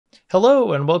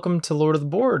Hello and welcome to Lord of the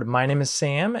Board. My name is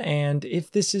Sam, and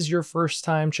if this is your first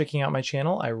time checking out my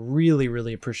channel, I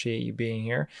really appreciate you being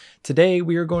here. Today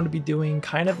we are going to be doing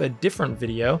kind of a different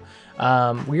video.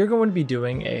 We are going to be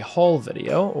doing a haul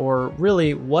video, or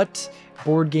really what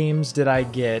board games did I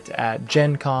get at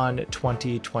Gencon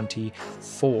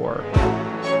 2024.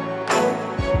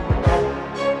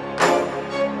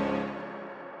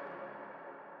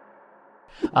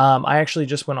 I actually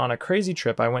just went on a crazy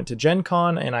trip. I went to Gen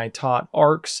Con and I taught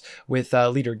ARCs with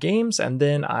Leader Games, and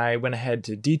then I went ahead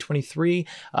to D23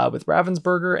 with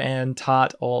Ravensburger and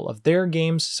taught all of their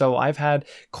games. So I've had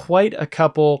quite a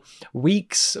couple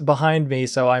weeks behind me,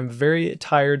 so I'm very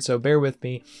tired, so bear with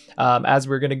me as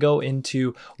we're going to go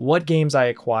into what games I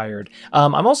acquired.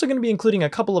 I'm also going to be including a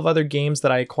couple of other games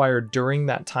that I acquired during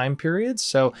that time period,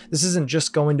 so this isn't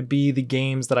just going to be the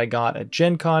games that I got at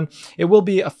Gen Con. It will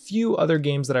be a few other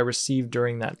games that I received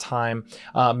during that time,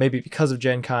 maybe because of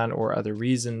Gen Con or other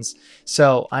reasons.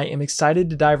 So I am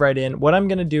excited to dive right in. What I'm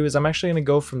going to do is I'm actually going to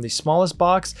go from the smallest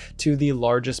box to the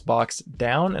largest box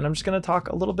down, and I'm just going to talk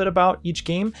a little bit about each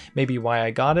game, maybe why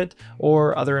I got it,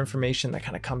 or other information that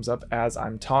kind of comes up as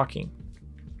I'm talking.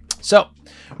 So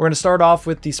we're going to start off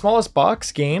with the smallest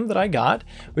box game that I got,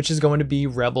 which is going to be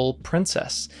Rebel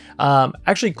Princess.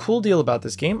 Actually, cool deal about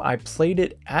this game. I played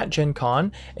it at Gen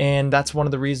Con, and that's one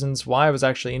of the reasons why I was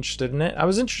actually interested in it. I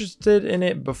was interested in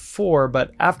it before, but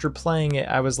after playing it,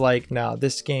 I was like, no,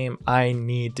 this game I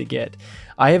need to get.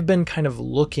 I have been kind of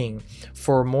looking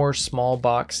for more small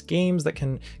box games that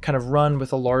can kind of run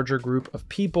with a larger group of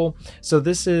people. So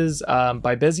this is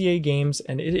by Bezier Games,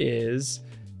 and it is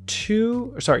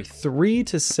 3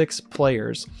 to 6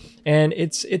 players, and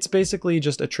it's basically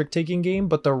just a trick-taking game,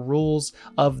 but the rules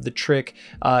of the trick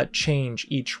change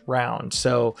each round.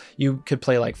 So you could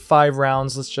play like 5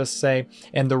 rounds, let's just say,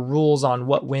 and the rules on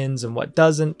what wins and what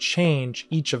doesn't change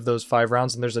each of those 5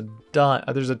 rounds, and there's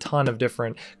a ton of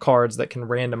different cards that can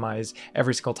randomize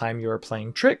every single time you are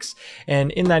playing tricks.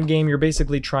 And in that game, you're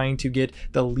basically trying to get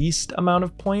the least amount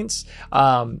of points,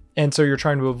 and so you're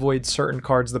trying to avoid certain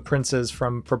cards, the princes,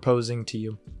 from proposing to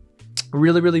you.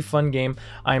 Really fun game.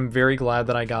 I'm very glad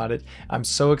that I got it. I'm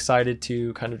so excited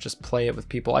to kind of just play it with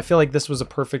people. I feel like this was a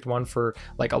perfect one for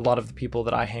like a lot of the people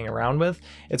that I hang around with.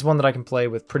 It's one that I can play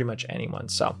with pretty much anyone.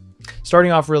 So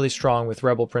starting off really strong with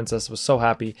Rebel Princess, was so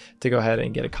happy to go ahead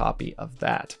and get a copy of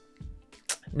that.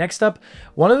 Next up,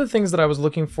 one of the things that I was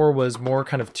looking for was more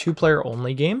kind of 2-player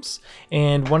only games,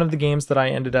 and one of the games that I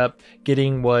ended up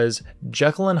getting was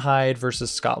Jekyll and Hyde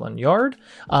versus Scotland Yard.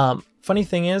 Funny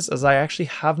thing is I actually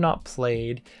have not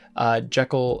played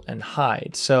Jekyll and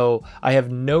Hyde, so I have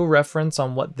no reference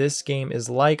on what this game is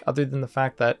like other than the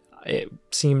fact that it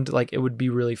seemed like it would be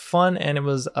really fun, and it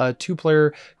was a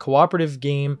 2-player cooperative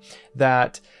game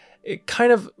that it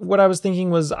kind of, what I was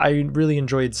thinking was, I really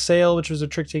enjoyed Sail, which was a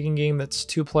trick-taking game that's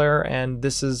 2-player, and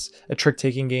this is a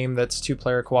trick-taking game that's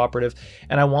 2-player cooperative,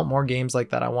 and I want more games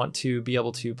like that. I want to be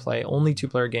able to play only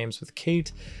 2-player games with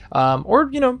Kate, or,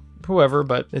 you know, whoever,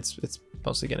 but it's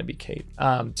mostly going to be Kate.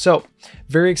 So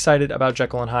very excited about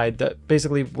Jekyll and Hyde. That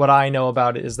basically what I know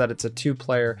about it is that it's a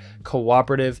 2-player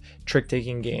cooperative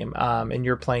trick-taking game, and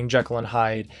you're playing Jekyll and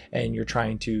Hyde, and you're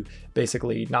trying to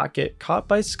basically not get caught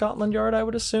by Scotland Yard, I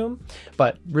would assume.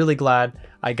 But really glad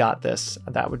I got this.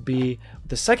 That would be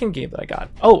the second game that I got.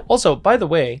 Oh, also, by the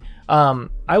way,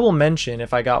 I will mention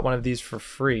if I got one of these for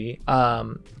free.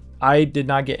 I did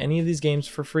not get any of these games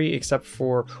for free except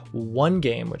for one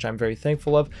game, which I'm very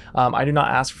thankful of. I do not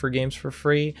ask for games for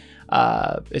free.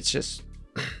 It's just,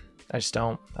 I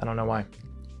don't know why.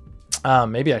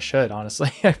 Maybe I should,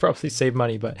 honestly. I probably save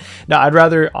money, but no, I'd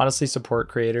rather honestly support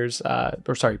creators,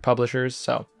 publishers.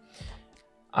 So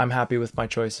I'm happy with my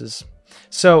choices.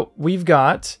 So we've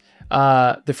got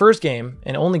the first game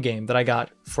and only game that I got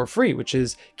for free, which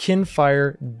is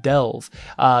KINFIRE Delve.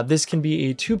 This can be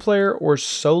a 2-player or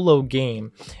solo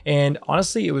game, and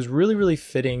honestly it was really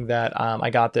fitting that I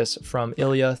got this from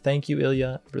Ilya. Thank you,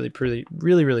 Ilya.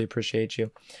 Really appreciate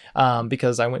you,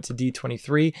 because I went to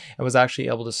D23 and was actually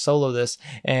able to solo this,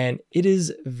 and it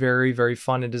is very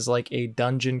fun. It is like a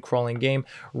dungeon crawling game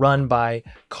run by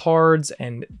cards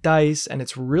and dice, and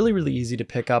it's really easy to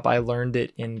pick up. I learned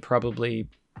it in probably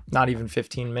not even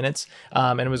 15 minutes,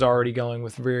 and it was already going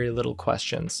with very little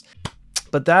questions.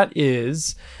 But that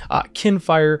is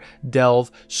KINFIRE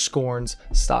Delve Scorn's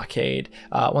Stockade.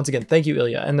 Once again, thank you,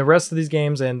 Ilya. And the rest of these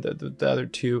games and the other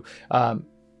two,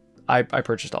 I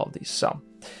purchased all of these. So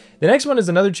the next one is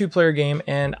another 2-player game,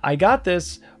 and I got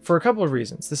this for a couple of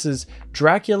reasons. This is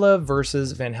Dracula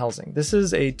versus Van Helsing. This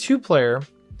is a 2-player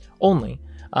only.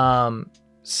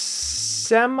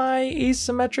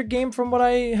 semi-asymmetric game from what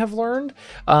I have learned,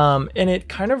 and it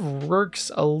kind of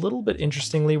works a little bit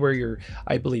interestingly where you're,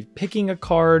 I believe, picking a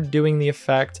card, doing the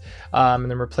effect, and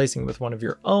then replacing it with one of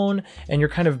your own, and you're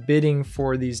kind of bidding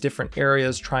for these different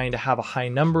areas, trying to have a high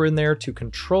number in there to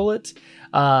control it.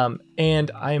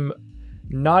 And I'm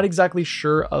not exactly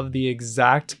sure of the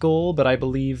exact goal, but I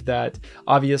believe that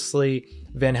obviously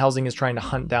Van Helsing is trying to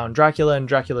hunt down Dracula, and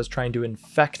Dracula is trying to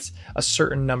infect a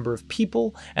certain number of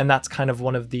people, and that's kind of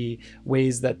one of the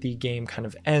ways that the game kind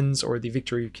of ends, or the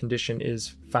victory condition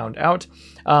is found out.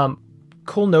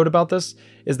 Cool note about this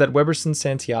is that Weberson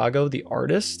Santiago, the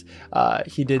artist,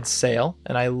 he did Sail,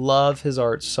 and I love his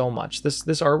art so much. This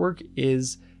artwork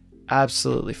is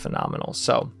absolutely phenomenal.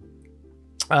 So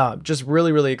just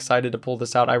really excited to pull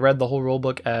this out. I read the whole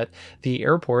rulebook at the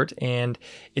airport and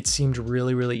it seemed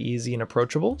really easy and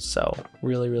approachable. So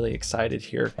really excited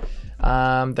here.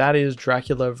 That is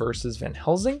Dracula versus Van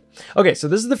Helsing. Okay, so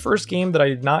this is the first game that I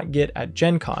did not get at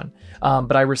Gen Con,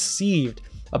 but I received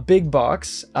a big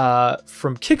box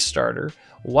from Kickstarter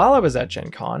while I was at Gen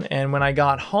Con, and when I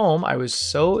got home, I was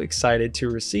so excited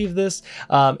to receive this.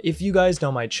 If you guys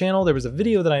know my channel, there was a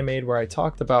video that I made where I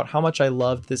talked about how much I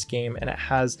loved this game, and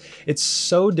it's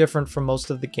so different from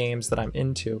most of the games that I'm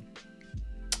into.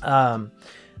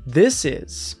 This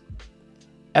is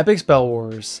Epic Spell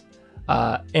Wars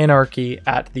Anarchy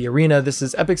at the Arena. This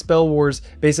is Epic Spell Wars,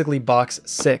 basically box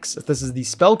 6. This is the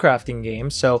spellcrafting game,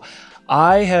 so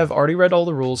I have already read all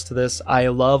the rules to this. I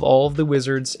love all of the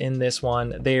wizards in this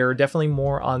one. They are definitely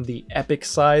more on the epic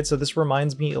side, so this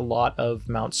reminds me a lot of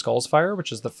Mount Skullsfire,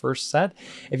 which is the first set.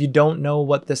 If you don't know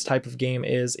what this type of game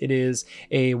is, it is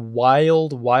a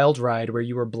wild ride where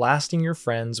you are blasting your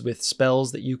friends with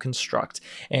spells that you construct,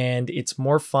 and it's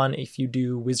more fun if you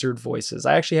do wizard voices.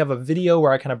 I actually have a video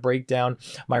where I kind of break down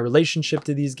my relationship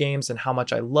to these games and how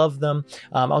much I love them.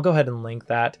 I'll go ahead and link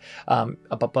that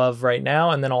up above right now,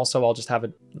 and then also I'll just have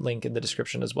a link in the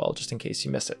description as well, just in case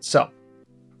you miss it. So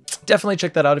definitely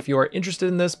check that out if you are interested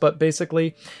in this, but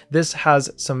basically this has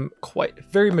some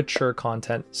very mature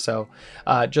content, so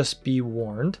just be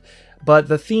warned. But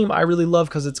the theme I really love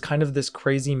because it's kind of this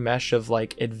crazy mesh of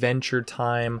like Adventure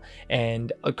Time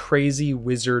and a crazy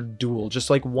wizard duel, just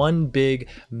like one big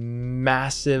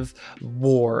massive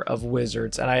war of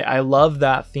wizards. And I love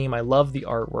that theme. I love the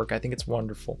artwork. I think it's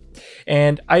wonderful.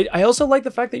 And I also like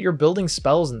the fact that you're building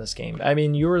spells in this game. I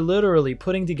mean, you're literally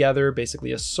putting together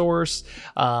basically a source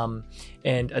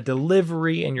and a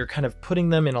delivery, and you're kind of putting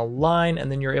them in a line,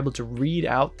 and then you're able to read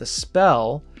out the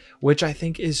spell, which I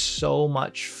think is so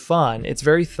much fun. It's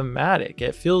very thematic.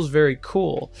 It feels very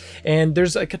cool. And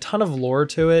there's like a ton of lore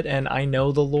to it, and I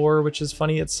know the lore, which is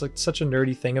funny. It's like such a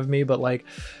nerdy thing of me, but like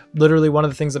literally one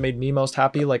of the things that made me most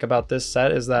happy like about this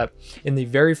set is that in the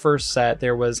very first set,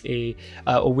 there was a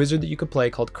wizard that you could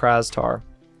play called Krastar.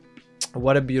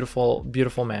 What a beautiful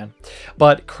man.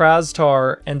 But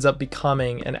Krastar ends up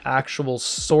becoming an actual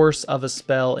source of a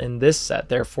spell in this set.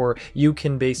 Therefore, you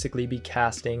can basically be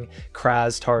casting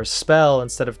Krastar's spell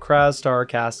instead of Krastar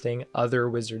casting other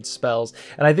wizard spells.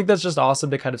 And I think that's just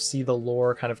awesome to kind of see the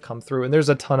lore kind of come through. And there's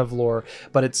a ton of lore,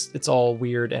 but it's all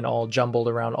weird and all jumbled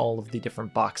around all of the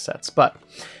different box sets. But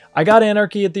I got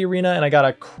Anarchy at the Arena, and I got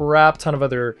a crap ton of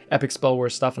other Epic Spell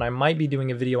Wars stuff, and I might be doing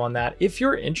a video on that. If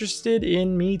you're interested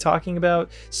in me talking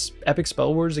about Epic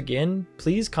Spell Wars again,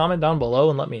 please comment down below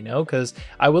and let me know, because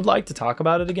I would like to talk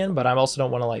about it again, but I also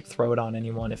don't want to like throw it on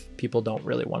anyone if people don't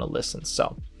really want to listen.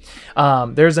 So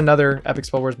there's another Epic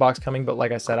Spell Wars box coming, but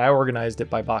like I said, I organized it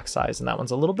by box size, and that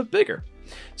one's a little bit bigger.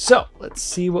 So let's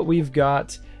see what we've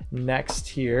got next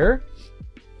here.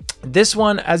 This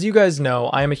one, as you guys know,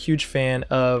 I am a huge fan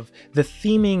of the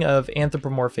theming of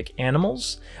anthropomorphic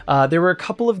animals. There were a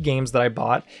couple of games that I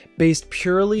bought based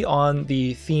purely on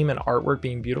the theme and artwork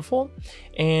being beautiful,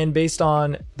 and based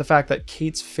on the fact that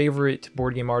Kate's favorite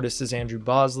board game artist is Andrew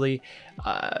Bosley.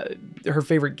 Her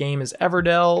favorite game is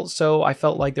Everdell, so I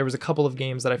felt like there was a couple of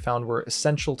games that I found were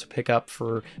essential to pick up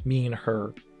for me and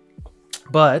her.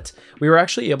 But we were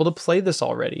actually able to play this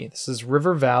already. This is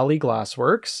River Valley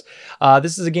Glassworks.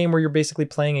 This is a game where you're basically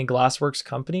playing a Glassworks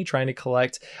company trying to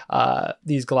collect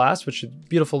these glass, which are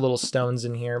beautiful little stones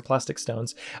in here, plastic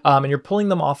stones, and you're pulling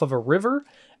them off of a river,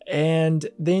 and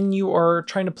then you are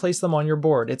trying to place them on your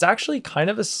board. It's actually kind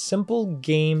of a simple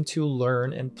game to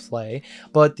learn and play,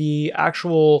 but the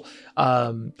actual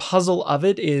puzzle of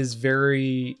it is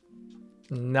very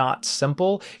not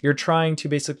simple. You're trying to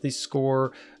basically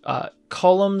score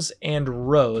columns and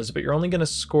rows, but you're only going to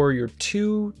score your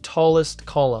 2 tallest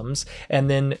columns, and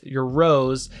then your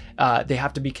rows, they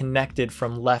have to be connected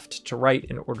from left to right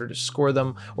in order to score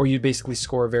them, or you basically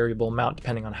score a variable amount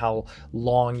depending on how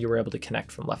long you were able to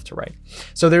connect from left to right.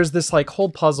 So there's this like whole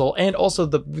puzzle, and also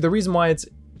the reason why it's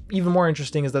even more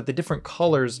interesting is that the different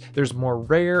colors, there's more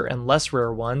rare and less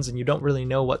rare ones, and you don't really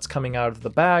know what's coming out of the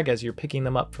bag as you're picking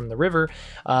them up from the river.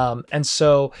 And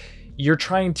so you're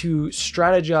trying to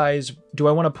strategize, do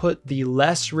I want to put the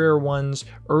less rare ones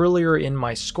earlier in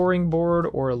my scoring board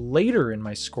or later in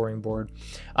my scoring board?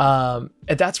 And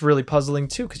that's really puzzling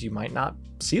too, because you might not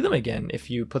see them again if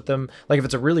you put them, like if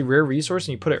it's a really rare resource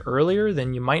and you put it earlier,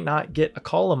 then you might not get a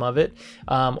column of it,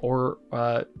 or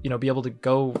you know, be able to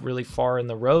go really far in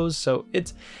the rows. So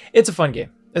it's a fun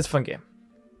game. It's a fun game.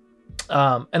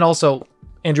 And also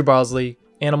Andrew Bosley,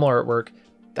 animal artwork.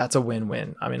 That's a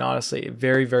win-win. I mean, honestly,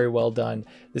 very, very well done.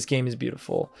 This game is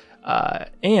beautiful.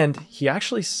 And he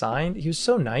actually signed, he was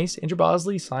so nice. Andrew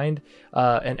Bosley signed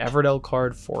an Everdell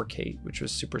card for Kate, which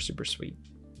was super, super sweet.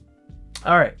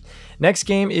 All right, next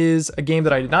game is a game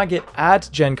that I did not get at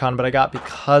Gen Con, but I got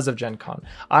because of Gen Con.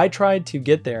 I tried to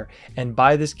get there and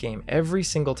buy this game every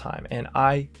single time, and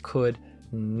I could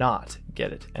not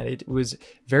get it. And it was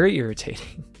very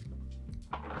irritating.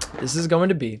 This is going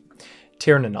to be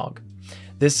Tirnanog.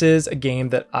 This is a game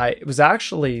that it was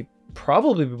actually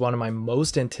probably one of my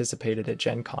most anticipated at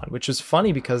Gen Con, which is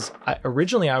funny because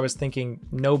originally I was thinking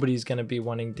nobody's going to be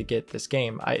wanting to get this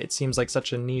game. It seems like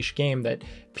such a niche game that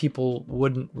people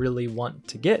wouldn't really want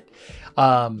to get.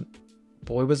 Boy,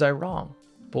 was I wrong.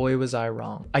 Boy, was I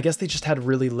wrong. I guess they just had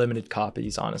really limited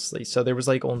copies, honestly. So there was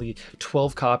like only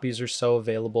 12 copies or so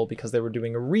available because they were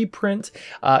doing a reprint.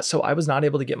 So I was not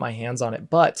able to get my hands on it.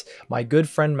 But my good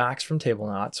friend Max from Table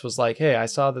Knots was like, hey, I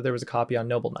saw that there was a copy on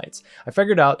Noble Knights. I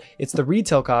figured out it's the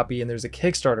retail copy and there's a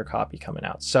Kickstarter copy coming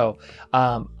out. So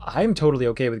I'm totally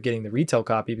okay with getting the retail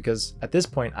copy because at this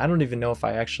point, I don't even know if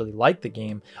I actually like the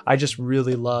game. I just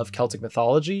really love Celtic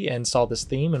mythology and saw this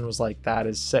theme and was like, that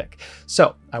is sick.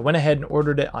 So I went ahead and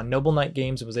ordered it on Noble Knight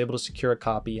Games and was able to secure a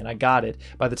copy, and I got it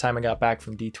by the time I got back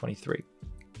from D23,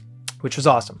 which was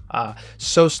awesome.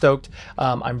 So stoked.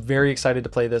 I'm very excited to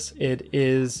play this. It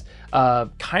is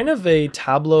kind of a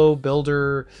tableau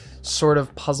builder sort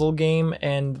of puzzle game,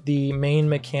 and the main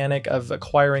mechanic of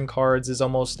acquiring cards is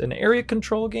almost an area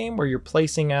control game where you're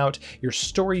placing out your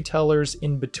storytellers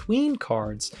in between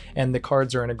cards, and the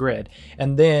cards are in a grid.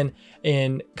 And then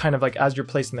in kind of like as you're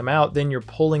placing them out, then you're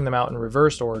pulling them out in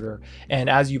reverse order, and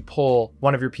as you pull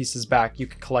one of your pieces back, you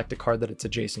can collect a card that it's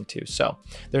adjacent to. So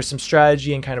there's some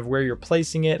strategy in kind of where you're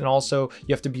placing it, and also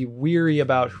you have to be weary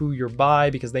about who you're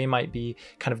by because they might be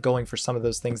kind of going for some of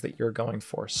those things that you're going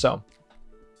for. So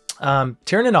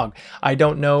Tirnanog, I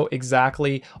don't know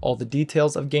exactly all the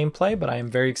details of gameplay, but I am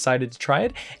very excited to try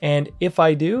it. And if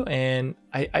I do, and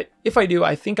if I do,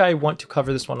 I think I want to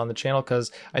cover this one on the channel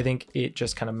because I think it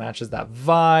just kind of matches that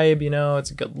vibe, you know,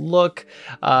 it's a good look.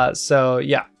 So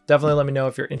yeah, definitely let me know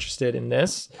if you're interested in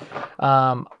this.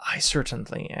 I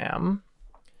certainly am.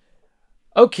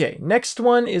 Okay, next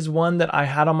one is one that I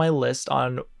had on my list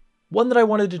on one that I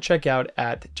wanted to check out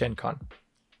at Gen Con.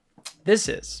 This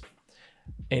is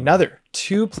another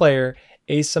 2-player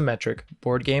asymmetric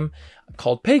board game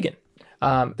called Pagan.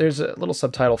 There's a little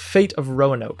subtitle, Fate of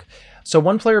Roanoke. So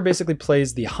one player basically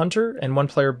plays the hunter and one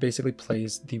player basically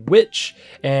plays the witch.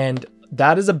 And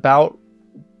that is about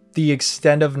the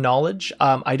extent of knowledge.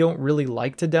 I don't really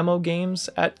like to demo games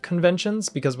at conventions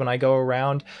because when I go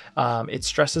around, it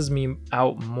stresses me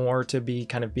out more to be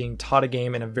kind of being taught a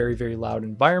game in a very, very loud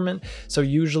environment. So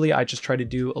usually I just try to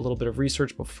do a little bit of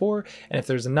research before, and if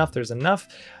there's enough, there's enough.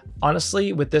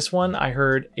 Honestly, with this one, I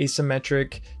heard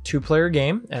asymmetric 2-player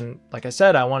game, and like I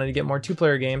said, I wanted to get more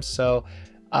 2-player games, so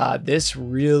this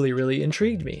really, really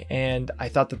intrigued me, and I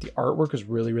thought that the artwork was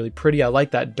really, really pretty. I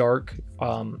like that dark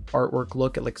artwork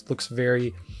look. It looks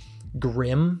very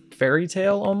grim, fairy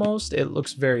tale almost. It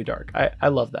looks very dark. I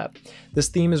love that. This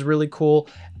theme is really cool.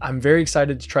 I'm very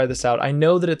excited to try this out. I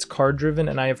know that it's card driven,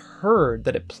 and I have heard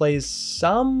that it plays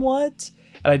somewhat,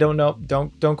 and I don't know,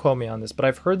 don't quote me on this, but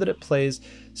I've heard that it plays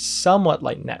somewhat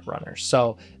like Netrunner.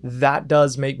 So that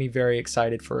does make me very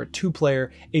excited for a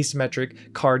 2-player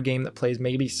asymmetric card game that plays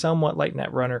maybe somewhat like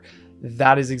Netrunner.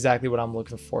 That is exactly what I'm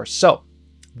looking for. So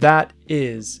that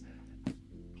is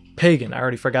Pagan. I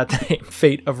already forgot the name.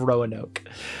 Fate of Roanoke.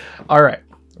 All right,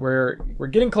 we're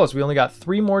getting close. We only got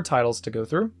 3 more titles to go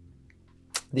through.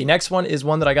 The next one is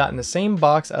one that I got in the same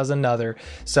box as another.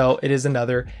 So it is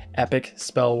another Epic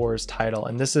Spell Wars title.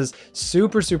 And this is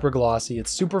super, super glossy.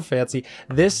 It's super fancy.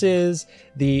 This is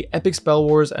the Epic Spell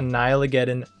Wars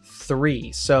ANNIHILLEGEDON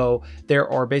 3. So there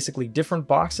are basically different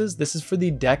boxes. This is for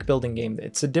the deck building game.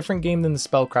 It's a different game than the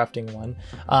spellcrafting one.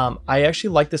 I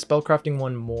actually like the spellcrafting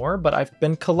one more, but I've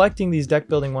been collecting these deck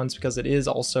building ones because it is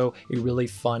also a really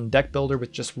fun deck builder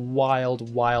with just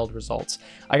wild, wild results.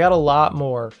 I got a lot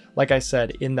more, like I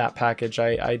said, in that package.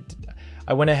 I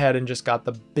went ahead and just got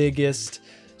the biggest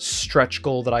stretch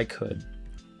goal that I could.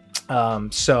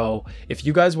 So if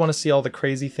you guys want to see all the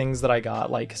crazy things that I got,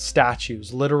 like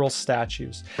statues, literal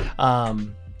statues,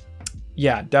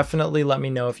 yeah, definitely let me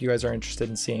know if you guys are interested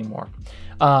in seeing more.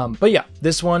 But yeah,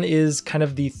 this one is kind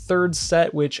of the third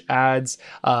set, which adds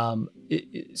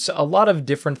so a lot of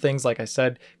different things, like I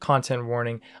said, content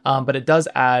warning, but it does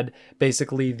add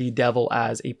basically the devil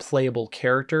as a playable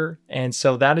character. And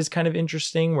so that is kind of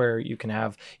interesting, where you can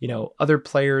have, you know, other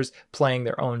players playing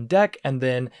their own deck, and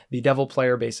then the devil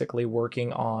player basically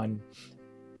working on,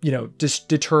 you know, just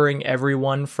deterring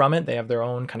everyone from it. They have their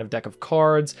own kind of deck of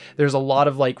cards. There's a lot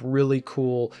of like really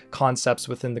cool concepts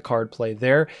within the card play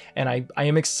there. And I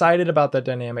am excited about that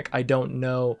dynamic. I don't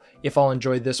know if I'll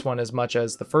enjoy this one as much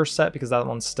as the first set, because that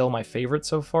one's still my favorite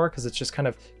so far, because it's just kind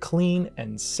of clean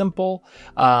and simple.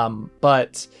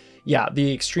 But yeah,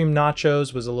 the extreme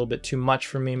nachos was a little bit too much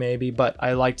for me maybe, but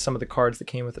I liked some of the cards that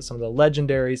came with it, some of the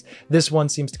legendaries. This one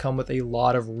seems to come with a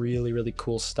lot of really, really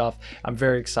cool stuff. I'm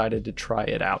very excited to try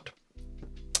it out.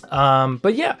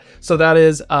 But yeah, so that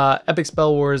is Epic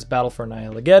Spell Wars Battle for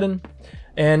ANNIHILLEGEDON.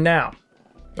 And now,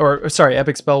 or sorry,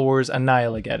 Epic Spell Wars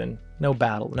ANNIHILLEGEDON. No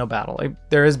battle, no battle.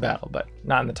 There is battle, but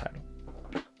not in the title.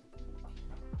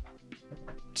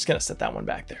 Just gonna set that one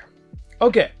back there.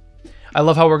 Okay. I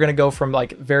love how we're going to go from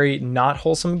like very not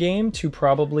wholesome game to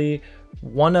probably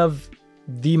one of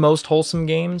the most wholesome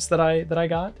games that I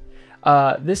got.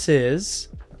 This is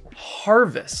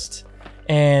Harvest.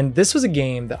 And this was a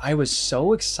game that I was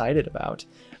so excited about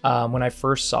when I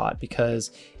first saw it,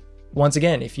 because once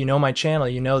again, if you know my channel,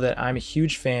 you know that I'm a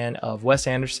huge fan of Wes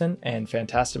Anderson, and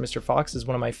Fantastic Mr. Fox is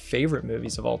one of my favorite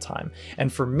movies of all time.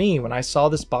 And for me, when I saw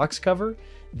this box cover,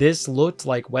 this looked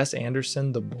like Wes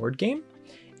Anderson, the board game.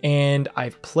 And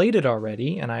I've played it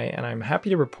already, and I'm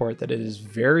happy to report that it is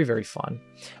very, very fun,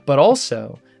 but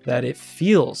also that it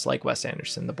feels like Wes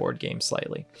Anderson, the board game,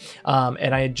 slightly.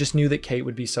 And I just knew that Kate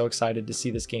would be so excited to see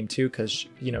this game too, because,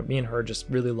 you know, me and her just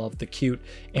really love the cute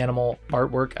animal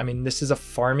artwork. I mean, this is a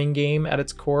farming game at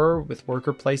its core with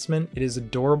worker placement. It is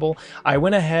adorable. I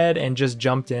went ahead and just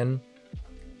jumped in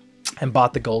and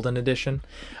bought the golden edition.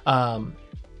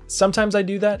 Sometimes I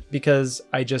do that because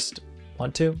I just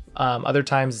want to. Other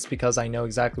times it's because I know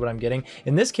exactly what I'm getting.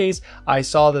 In this case, I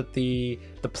saw that the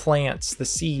plants, the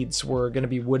seeds, were going to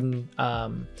be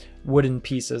wooden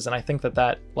pieces, and I think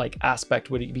that like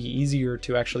aspect would be easier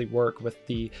to actually work with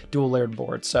the dual layered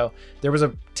board. So there was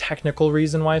a technical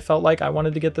reason why I felt like I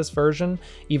wanted to get this version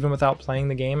even without playing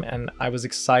the game, and I was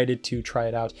excited to try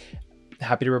it out.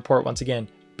 Happy to report once again,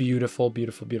 beautiful,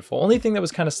 beautiful, beautiful. Only thing that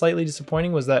was kind of slightly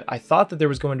disappointing was that I thought that there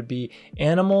was going to be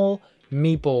animal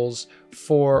meeples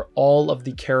for all of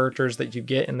the characters that you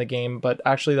get in the game, but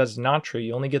actually that's not true.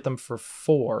 You only get them for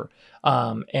 4,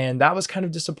 and that was kind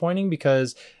of disappointing,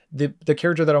 because the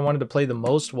character that I wanted to play the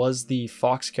most was the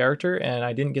fox character, and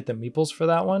I didn't get the meeples for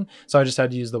that one, so I just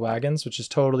had to use the wagons, which is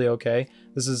totally okay.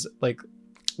 This is like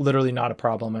literally not a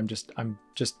problem. I'm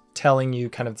just telling you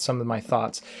kind of some of my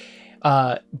thoughts.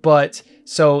 But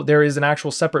so there is an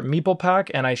actual separate meeple pack,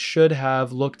 and I should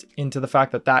have looked into the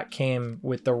fact that that came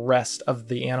with the rest of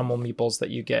the animal meeples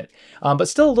that you get. But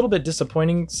still a little bit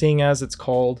disappointing, seeing as it's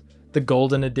called the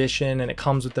golden edition and it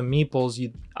comes with the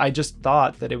meeples. I just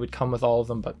thought that it would come with all of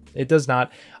them, but it does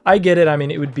not. I get it. I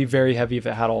mean, it would be very heavy if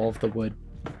it had all of the wood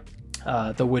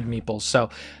meeples. So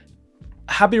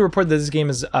happy to report that this game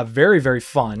is very, very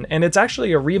fun, and it's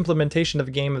actually a re-implementation of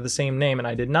a game of the same name, and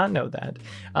I did not know that.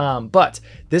 But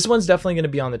this one's definitely going to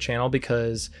be on the channel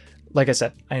because, like I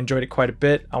said, I enjoyed it quite a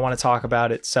bit. I want to talk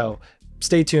about it, so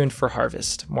stay tuned for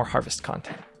Harvest, more Harvest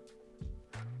content.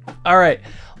 All right,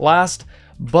 last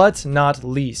but not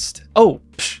least. Oh,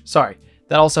 sorry.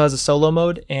 That also has a solo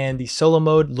mode, and the solo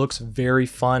mode looks very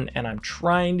fun, and I'm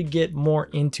trying to get more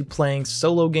into playing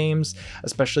solo games,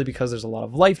 especially because there's a lot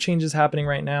of life changes happening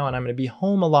right now, and I'm going to be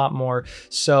home a lot more,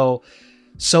 so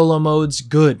solo mode's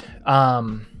good.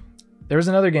 There's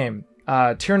another game,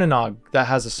 Tirnanog, that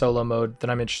has a solo mode that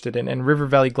I'm interested in, and River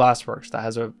Valley Glassworks that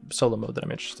has a solo mode that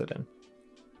I'm interested in.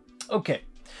 Okay,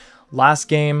 last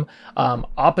game,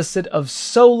 opposite of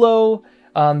solo,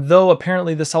 Though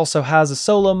apparently this also has a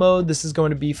solo mode. This is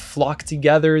going to be Flock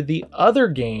Together, the other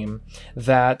game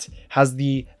that has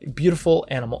the beautiful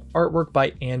animal artwork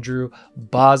by Andrew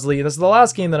Bosley. This is the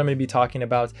last game that I'm going to be talking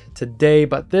about today,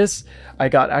 but this I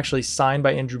got actually signed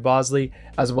by Andrew Bosley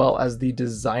as well as the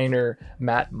designer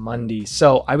Matt Mundy.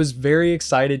 So I was very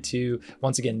excited to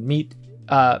once again meet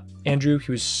Andrew.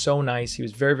 He was so nice. He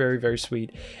was very, very, very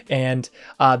sweet. And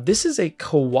this is a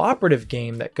cooperative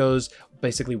game that goes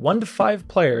basically 1 to 5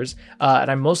 players, and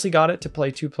I mostly got it to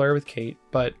play 2-player with Kate,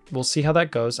 but we'll see how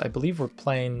that goes. I believe we're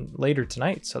playing later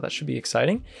tonight, so that should be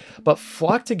exciting. But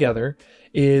Flock Together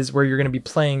is where you're going to be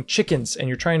playing chickens and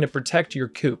you're trying to protect your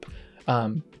coop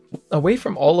away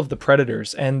from all of the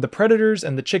predators, and the predators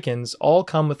and the chickens all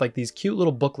come with like these cute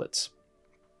little booklets.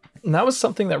 And that was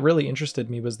something that really interested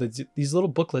me, was that these little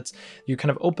booklets, you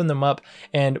kind of open them up.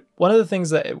 And one of the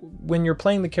things that when you're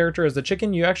playing the character as the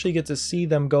chicken, you actually get to see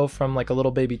them go from like a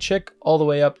little baby chick all the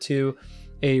way up to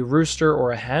a rooster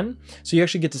or a hen. So you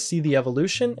actually get to see the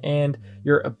evolution, and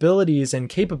your abilities and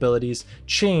capabilities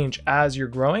change as you're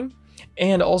growing.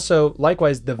 And also,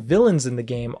 likewise, the villains in the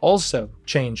game also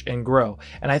change and grow.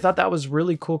 And I thought that was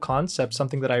really cool concept,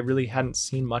 something that I really hadn't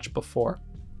seen much before.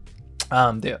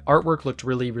 The artwork looked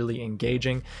really, really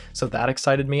engaging, so that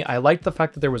excited me. I liked the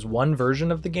fact that there was one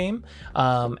version of the game,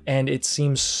 and it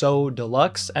seems so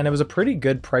deluxe, and it was a pretty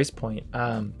good price point.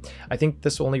 I think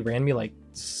this only ran me like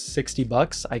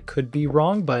 $60. I could be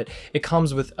wrong, but it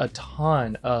comes with a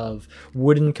ton of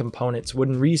wooden components,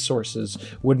 wooden resources,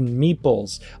 wooden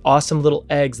meeples, awesome little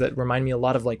eggs that remind me a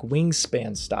lot of like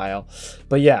Wingspan style.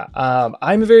 But yeah,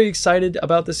 I'm very excited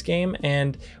about this game,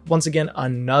 and once again,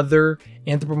 another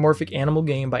anthropomorphic animal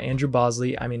game by Andrew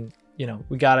Bosley. I mean, you know,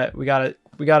 we gotta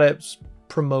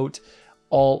promote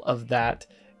all of that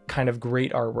kind of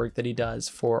great artwork that he does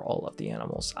for all of the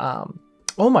animals.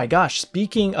 Oh my gosh,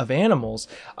 speaking of animals,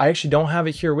 I actually don't have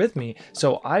it here with me,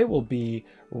 so I will be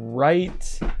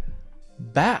right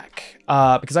back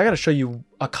because I got to show you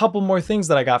a couple more things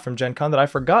that I got from Gen Con that I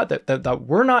forgot that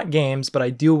were not games, but I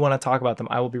do want to talk about them.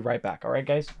 I will be right back. All right,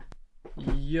 guys?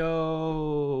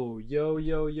 Yo.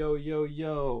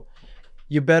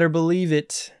 You better believe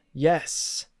it.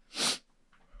 Yes.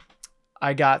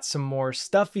 I got some more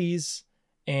stuffies,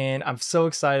 and I'm so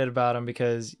excited about them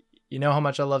because you know how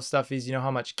much I love stuffies. You know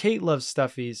how much Kate loves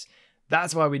stuffies.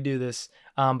 That's why we do this.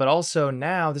 But also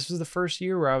now, this was the first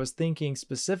year where I was thinking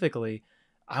specifically,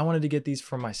 I wanted to get these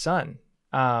for my son.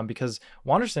 Because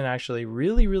Wanderson actually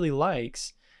really, really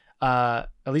likes, at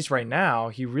least right now,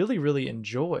 he really, really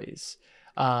enjoys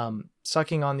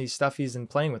sucking on these stuffies and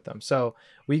playing with them. So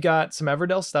we got some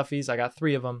Everdell stuffies. I got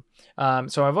 3 of them.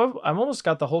 So I've almost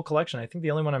got the whole collection. I think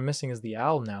the only one I'm missing is the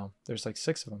owl now. There's like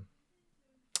 6 of them.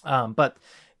 But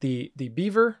the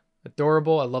beaver,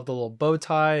 adorable. I love the little bow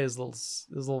tie, his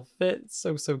little fit. It's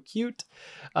so cute.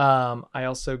 I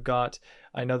also got,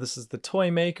 I know this is the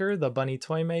toy maker, the bunny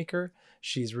toy maker.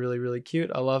 She's really, really cute.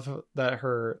 I love that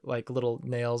her like little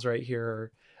nails right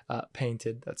here are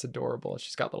painted. That's adorable.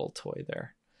 She's got a little toy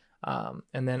there.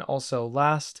 And then also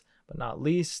last but not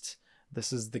least,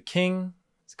 this is the king.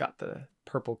 It's got the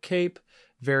purple cape.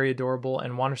 Very adorable,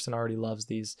 and Wanderson already loves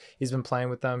these. He's been playing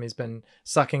with them. He's been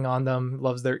sucking on them,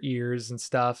 loves their ears and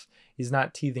stuff. He's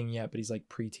not teething yet, but he's like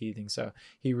pre-teething, so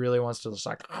he really wants to just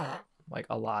like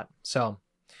a lot. So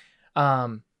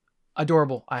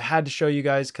adorable. I had to show you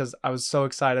guys because I was so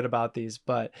excited about these.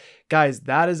 But guys,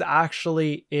 that is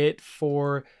actually it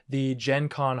for the Gen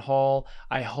Con haul.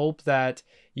 I hope that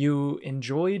you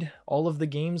enjoyed all of the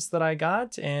games that I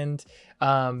got, and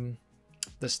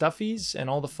the stuffies and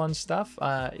all the fun stuff.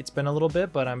 It's been a little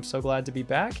bit, but I'm so glad to be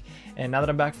back. And now that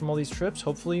I'm back from all these trips,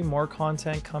 hopefully more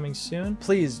content coming soon.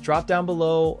 Please drop down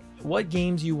below what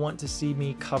games you want to see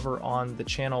me cover on the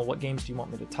channel. What games do you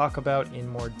want me to talk about in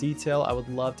more detail? I would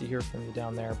love to hear from you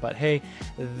down there. But hey,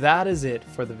 that is it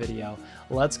for the video.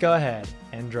 Let's go ahead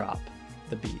and drop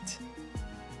the beat.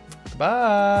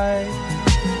 Bye.